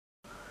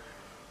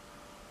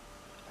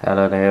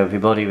Hello there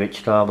everybody,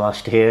 Rich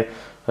Arblaster here.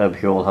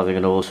 Hope you're all having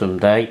an awesome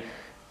day.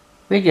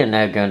 We're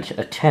now going to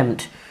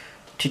attempt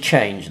to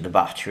change the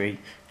battery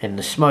in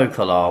the smoke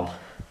alarm.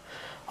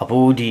 I've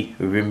already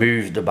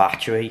removed the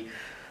battery,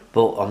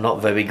 but I'm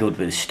not very good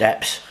with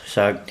steps,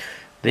 so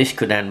this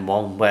could end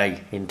one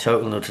way in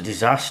total and utter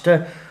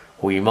disaster,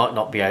 or you might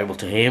not be able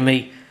to hear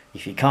me.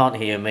 If you can't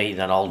hear me,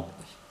 then I'll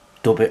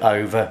dub it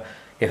over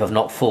if I've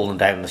not fallen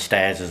down the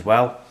stairs as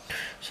well.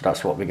 So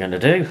that's what we're going to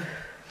do.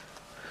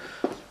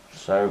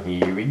 So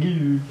here we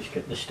go. Just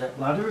get the step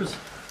ladders.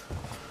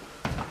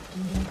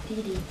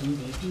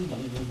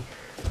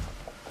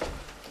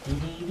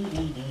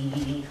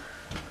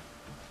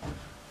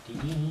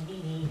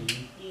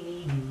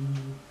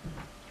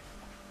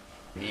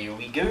 Here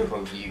we go.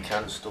 Hopefully you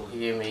can still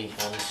hear me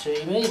and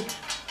see me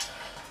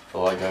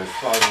before I go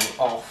flying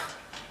off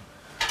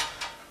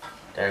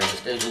down the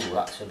stairs. Oh,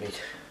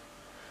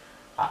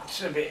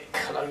 that's a bit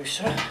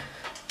closer.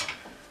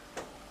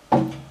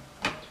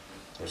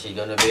 This is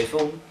going to be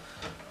fun.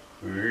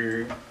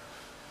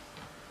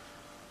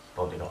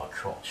 Probably got a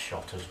crotch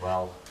shot as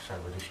well, so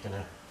we're just going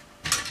to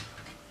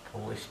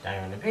pull this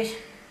down a bit.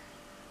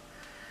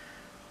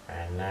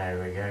 And now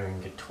we're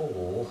going to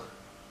tall.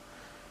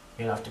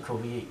 You'll have to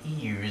cover your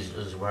ears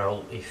as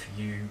well if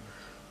you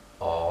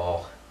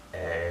are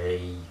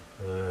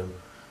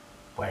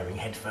wearing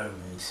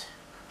headphones.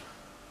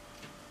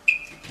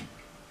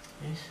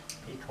 Yes,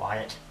 be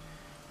quiet.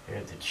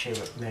 Hear the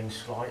chirrup then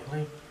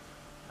slightly,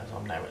 as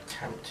I'm now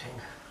attempting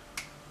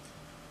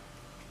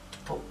to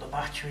put the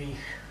battery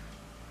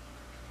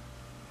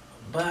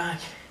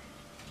back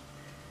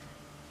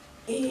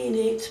in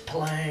its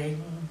place.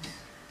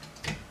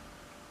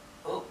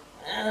 Oh,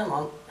 come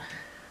on.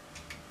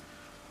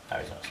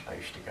 Those are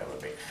supposed to go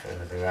a bit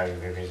further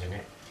over, isn't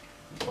it?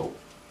 Oh,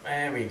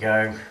 there we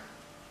go.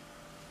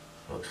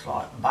 Looks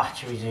like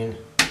battery's in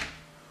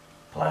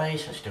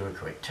place. Let's do a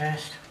quick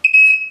test.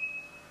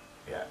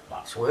 Yeah,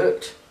 that's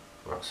worked.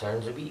 That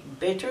sounds a bit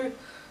better.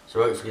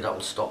 So hopefully that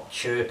will stop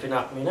chirping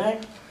at me now.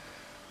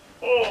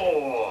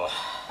 Oh,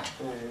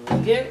 there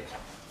we go.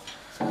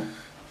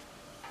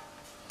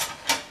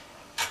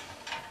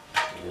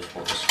 Just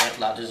put the step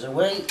ladders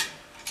away.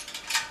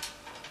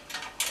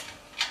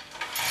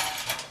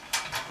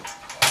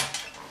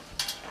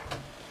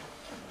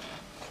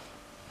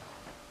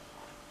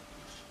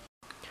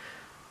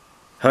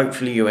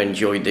 Hopefully you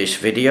enjoyed this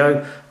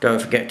video. Don't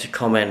forget to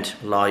comment,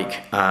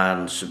 like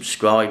and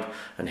subscribe,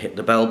 and hit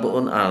the bell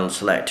button and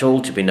select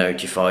all to be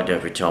notified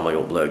every time I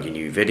upload a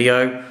new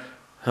video.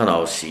 And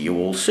I'll see you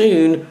all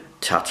soon.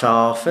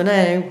 Ta-ta for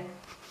now.